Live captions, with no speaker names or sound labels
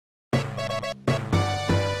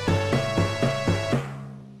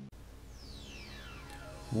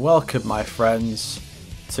Welcome, my friends,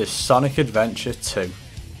 to Sonic Adventure 2.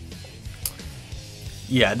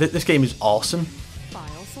 Yeah, this game is awesome.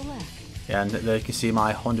 File select. Yeah, and there you can see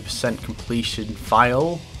my 100% completion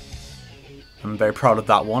file. I'm very proud of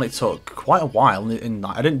that one. It took quite a while, and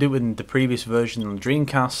I didn't do it in the previous version on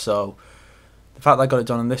Dreamcast, so the fact that I got it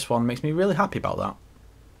done in this one makes me really happy about that.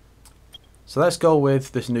 So let's go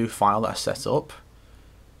with this new file that I set up.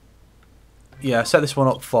 Yeah, I set this one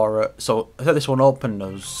up for so I set this one up and I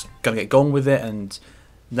was gonna get going with it, and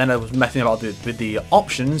then I was messing about with the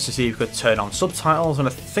options to see if you could turn on subtitles, and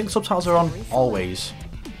I think subtitles are on always.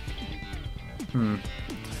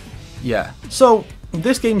 Yeah. So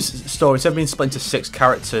this game's story, instead of being split into 6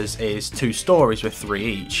 characters, is 2 stories with 3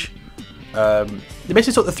 each. They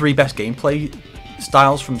basically took the 3 best gameplay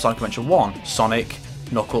styles from Sonic Adventure 1: Sonic,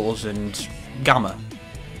 Knuckles, and Gamma.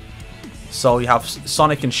 So you have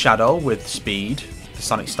Sonic and Shadow with speed, the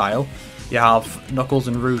Sonic style. You have Knuckles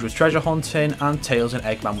and Rouge with treasure hunting, and Tails and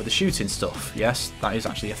Eggman with the shooting stuff. Yes, that is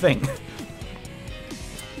actually a thing.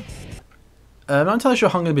 I'm not entirely sure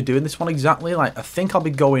how I'm going to be doing this one exactly. Like, I think I'll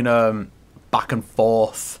be going back and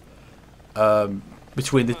forth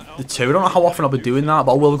between the two. I don't know how often I'll be doing that,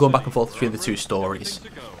 but I will be going back and forth between the 2 stories.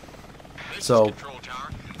 So,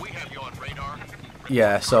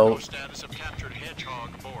 yeah, so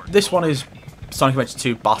this one is Sonic Adventure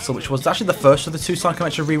 2 Battle, which was actually the first of the 2 Sonic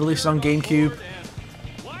Adventure re-releases on GameCube.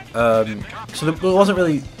 So there wasn't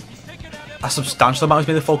really a substantial amount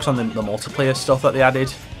of focus on the multiplayer stuff that they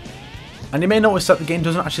added. And you may notice that the game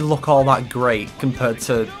doesn't actually look all that great compared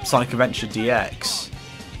to Sonic Adventure DX,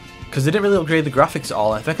 because they didn't really upgrade the graphics at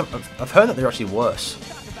all. I think I've heard that they're actually worse.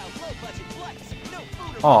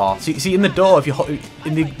 Oh, see in the door, if you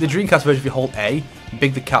in the Dreamcast version, if you hold A,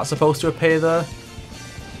 Big the Cat's supposed to appear there.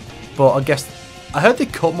 But I guess I heard they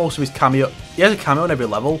cut most of his cameo. He has a cameo in every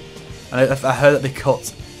level, and I heard that they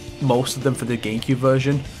cut most of them for the GameCube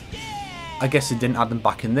version. I guess they didn't add them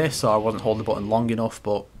back in this, so I wasn't holding the button long enough.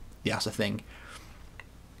 But yeah, that's the thing.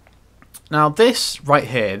 Now this right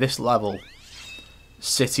here, this level,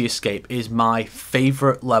 City Escape, is my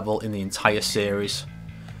favourite level in the entire series.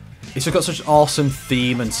 It's got such an awesome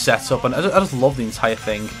theme and setup, and I just love the entire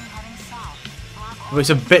thing. But it's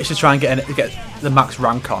a bitch to try and get the max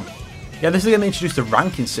rank on. Yeah, this is going to introduce the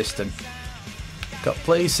ranking system. Got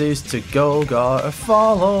places to go, gotta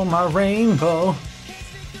follow my rainbow.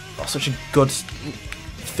 Oh, such a good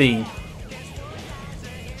theme.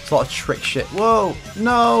 It's a lot of trick shit. Whoa,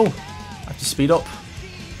 no! I have to speed up.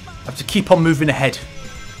 I have to keep on moving ahead.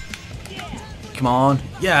 Come on,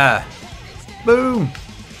 yeah! Boom!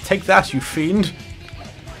 Take that, you fiend!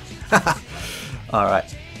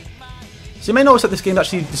 Alright. So you may notice that this game is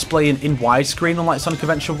actually displaying in widescreen, unlike Sonic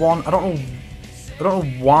Adventure 1. I don't know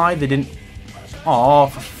why they didn't.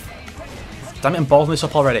 Oh, damn it! I'm balling this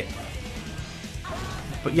up already.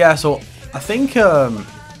 But yeah, so I think I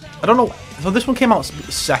don't know. So this one came out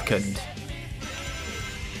second.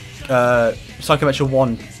 Sonic Adventure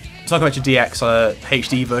 1, Sonic Adventure DX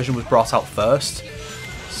HD version was brought out first.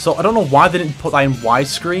 So I don't know why they didn't put that in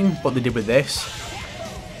widescreen, but they did with this.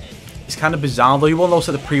 It's kind of bizarre, though. You will notice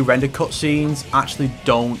that the pre-rendered cutscenes actually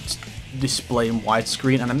don't display in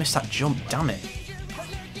widescreen, and I missed that jump, damn it.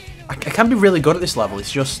 I can be really good at this level,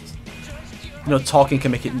 it's just, you know, talking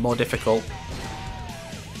can make it more difficult.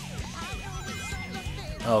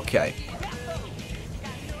 Okay.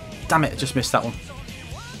 Damn it, I just missed that one.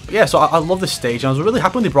 But yeah, so I love this stage, and I was really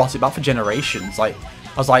happy when they brought it back for Generations. Like,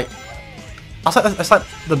 that's like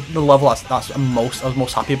the level I was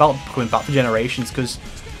most happy about coming back for Generations, because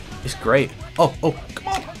it's great. Oh, come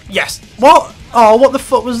on. Yes. What? Oh, what the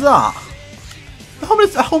fuck was that? The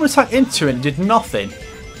home attack into it did nothing.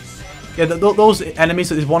 Yeah, those enemies,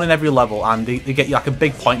 there's one in every level, and they get you like a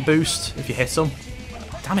big point boost if you hit them.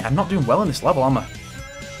 Damn it, I'm not doing well in this level, am I?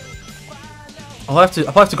 I'll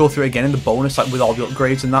have to go through it again in the bonus, like with all the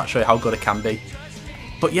upgrades and that, show you how good it can be.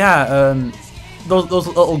 But yeah, those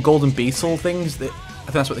little golden beetle things, I think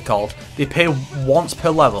that's what they're called. They appear once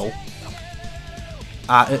per level.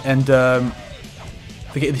 And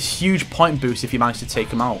they get this huge point boost if you manage to take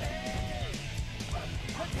them out.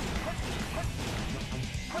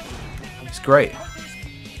 It's great.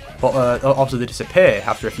 But obviously they disappear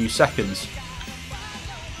after a few seconds.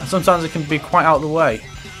 And sometimes it can be quite out of the way.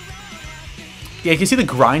 Yeah, you can see the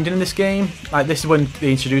grinding in this game. Like, this is when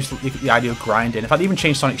they introduced the idea of grinding. In fact, they even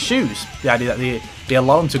changed Sonic's shoes. The idea that they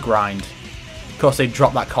allow them to grind. Of course, they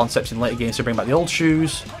dropped that concept in later games to bring back the old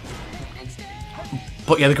shoes.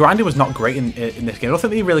 But yeah, the grinding was not great in this game. I don't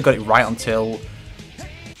think they really got it right until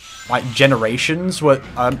like Generations, where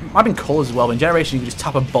might have been Colours as well. But in Generations, you can just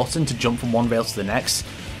tap a button to jump from one rail to the next.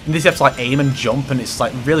 And this you have to like aim and jump, and it's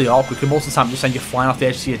like really awkward because most of the time just send you flying off the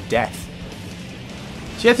edge to your death.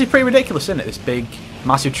 So yeah, it's pretty ridiculous, isn't it? This big,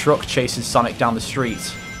 massive truck chasing Sonic down the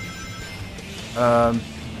street.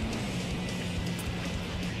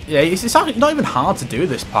 Yeah, it's actually not even hard to do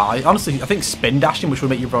this part. Honestly, I think spin dashing, which would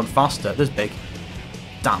make you run faster. This big.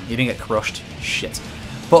 Damn, you didn't get crushed. Shit.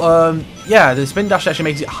 But yeah, the spin dash actually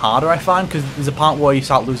makes it harder, I find, because there's a part where you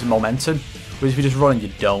start losing momentum. Whereas if you just run, you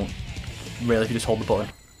don't. Really, if you just hold the button.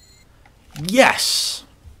 Yes!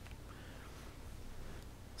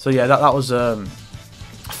 So yeah, that was a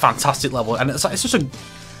fantastic level. And it's just a...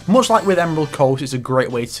 Much like with Emerald Coast, it's a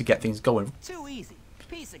great way to get things going. Too easy.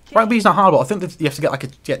 Rank B is not hard, but I think that you have to get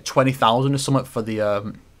like 20,000 or something for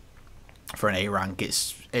the for an A rank.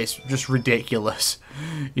 It's just ridiculous.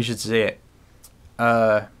 You should see it.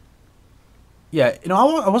 Yeah, you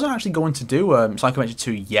know, I wasn't actually going to do Sonic Adventure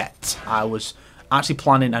 2 yet. I was actually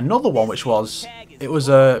planning another one, which was it was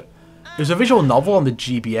a visual novel on the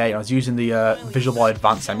GBA, and I was using the Visual Boy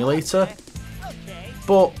Advance emulator.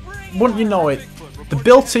 But wouldn't you know it, the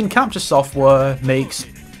built-in capture software makes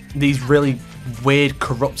these really weird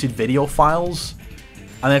corrupted video files,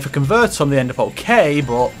 and then if I convert them, they end up okay,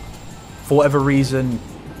 but for whatever reason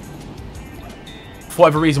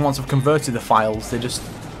once I've converted the files,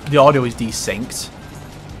 the audio is desynced,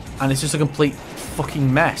 and it's just a complete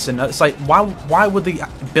fucking mess. And it's like, why would the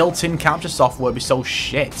built-in capture software be so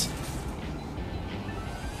shit?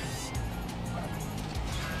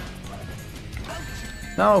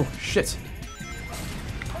 No, shit.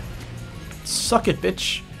 Suck it,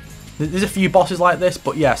 bitch. There's a few bosses like this,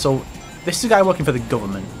 but yeah, so this is a guy working for the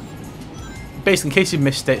government. Basically, in case you've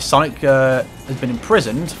missed it, Sonic has been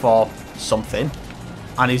imprisoned for something,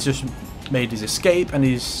 and he's just made his escape, and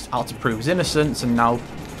he's out to prove his innocence, and now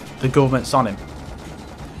the government's on him.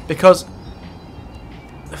 Because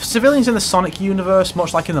civilians in the Sonic universe,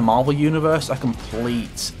 much like in the Marvel universe, are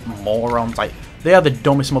complete morons. Like, they are the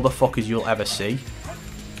dumbest motherfuckers you'll ever see.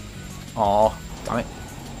 Aw, damn it.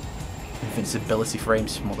 Invincibility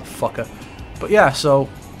frames, motherfucker. But yeah, so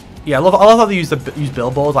yeah, I love how they use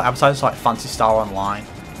billboards, like advertising like Fantasy Star Online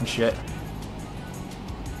and shit.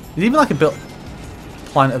 There's even like a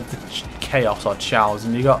Planet of the Chaos or Chows,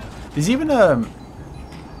 and there's even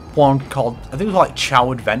one called, I think it was like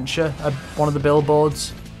Chow Adventure at one of the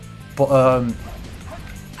billboards. But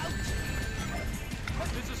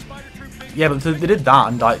yeah, but they did that,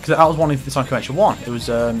 and like, because that was one of the Sonic Adventure 1. It was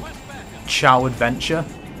Chow Adventure.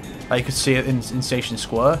 You could see it in Station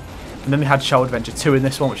Square. And then we had Chow Adventure 2 in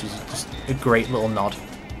this one, which is just a great little nod.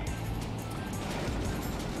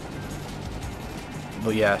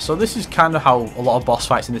 But yeah, so this is kind of how a lot of boss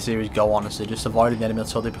fights in the series go, honestly. Just avoiding the enemy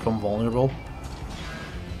until they become vulnerable.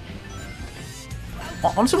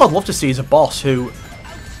 Honestly, what I'd love to see is a boss who...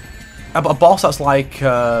 A boss that's like...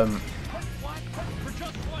 I'd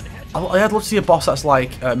love to see a boss that's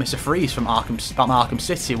like Mr. Freeze from Batman Arkham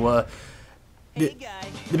City, where...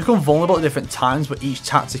 They become vulnerable at different times, but each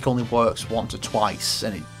tactic only works once or twice,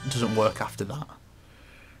 and it doesn't work after that.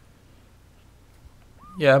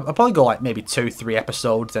 Yeah, I'll probably go like maybe 2-3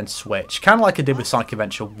 episodes, then switch. Kind of like I did with Sonic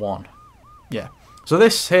Adventure 1. Yeah. So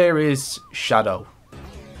this here is Shadow.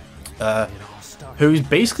 Who's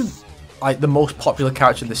basically like the most popular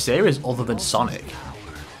character in the series other than Sonic.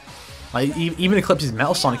 Like, even eclipses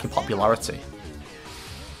Metal Sonic in popularity.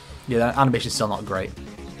 Yeah, the animation's still not great.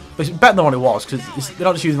 But it's better than what it was, because they're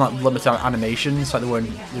not just using like limited animations like they were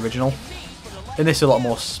in the original. In this, a lot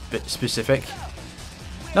more specific.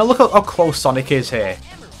 Now look how close Sonic is here.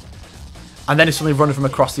 And then he's suddenly running from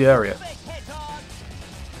across the area.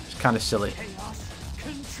 It's kind of silly.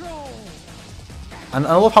 And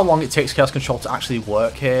I love how long it takes Chaos Control to actually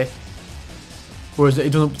work here. Whereas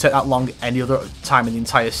it doesn't take that long any other time in the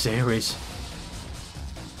entire series.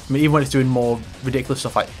 I mean, even when it's doing more ridiculous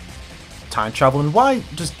stuff like time travel. And why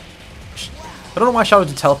just... I don't know why Shadow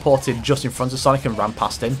just teleported just in front of Sonic and ran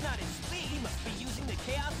past him.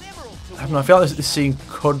 I don't know, I feel like this scene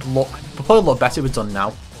could probably look better if it's done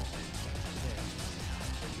now.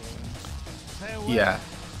 Yeah.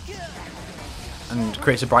 And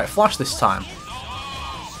creates a bright flash this time.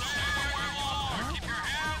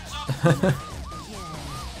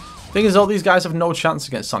 Thing is, all these guys have no chance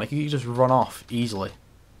against Sonic. You can just run off easily.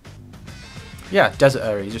 Yeah, desert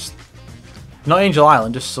area. Just not Angel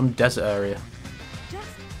Island, just some desert area.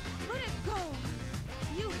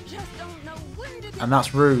 And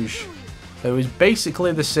that's Rouge, who is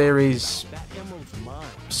basically the series'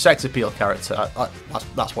 sex appeal character.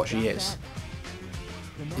 That's what she is.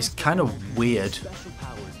 It's kind of weird.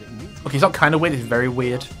 Okay, it's not kind of weird, it's very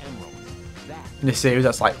weird. In this series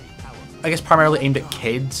that's like, I guess primarily aimed at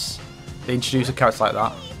kids, they introduce a character like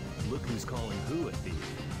that. Who's calling who a thief?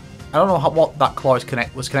 I don't know what that claw was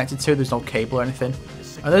connected to. There's no cable or anything.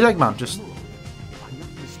 And there's Eggman just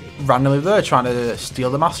randomly there trying to steal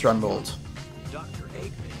the Master Emerald.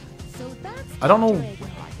 I don't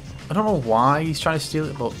know why he's trying to steal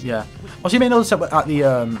it, but yeah. Also, you may notice that at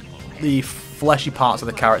the fleshy parts of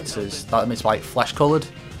the characters, that means like flesh coloured,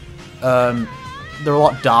 they're a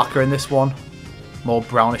lot darker in this one, more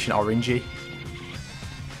brownish and orangey.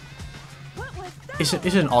 It's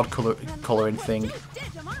an odd colouring thing.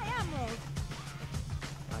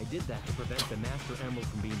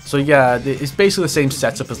 So yeah, it's basically the same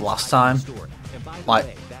setup as last time.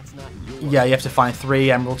 Like, yeah, you have to find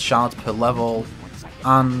 3 emerald shards per level,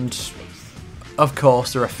 and of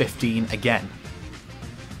course there are 15 again,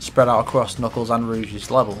 spread out across Knuckles and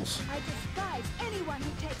Rouge's levels.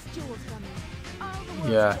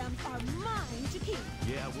 Yeah.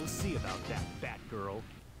 Yeah, we'll see about that, Batgirl.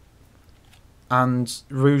 And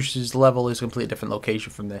Rouge's level is a completely different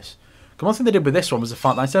location from this. The one thing they did with this one was the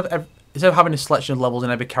fact that instead of having a selection of levels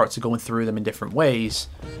and every character going through them in different ways,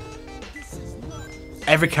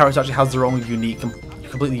 every character actually has their own unique,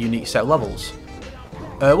 completely unique set of levels.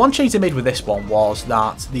 One change they made with this one was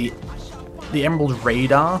that the Emerald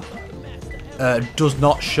Radar does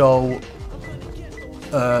not show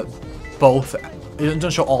both. It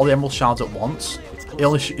doesn't show all the Emerald Shards at once.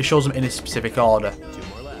 It shows them in a specific order.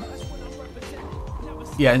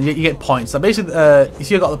 Yeah, and you get points. So basically, you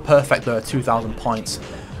see, I got the perfect 2,000 points.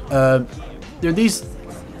 There are these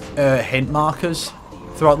hint markers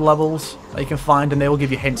throughout the levels that you can find, and they will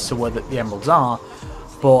give you hints to where the emeralds are.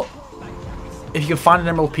 But if you can find an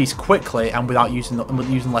emerald piece quickly and without using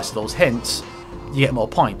less of those hints, you get more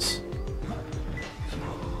points.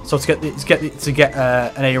 So to get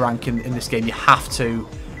an A rank in this game, you have to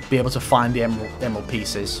be able to find the emerald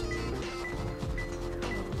pieces.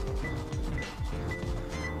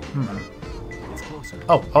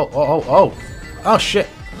 Oh shit!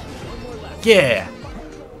 Yeah.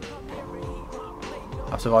 I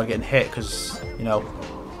have to avoid getting hit because, you know,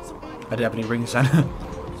 I didn't have any rings then.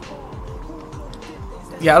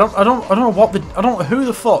 Yeah, I don't know who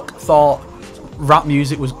the fuck thought rap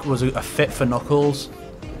music was a fit for Knuckles.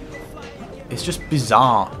 It's just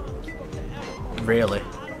bizarre, really.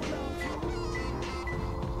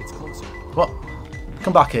 What?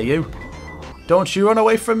 Come back here, you! Don't you run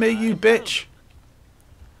away from me, you bitch!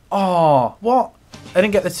 Oh, what? I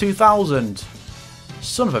didn't get the 2,000.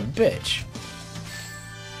 Son of a bitch!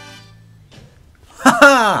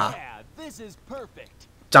 Haha! Yeah, this is perfect.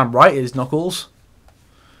 Damn right it is, Knuckles.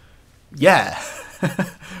 Yeah.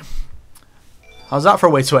 How's that for a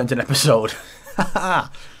way to end an episode? Haha.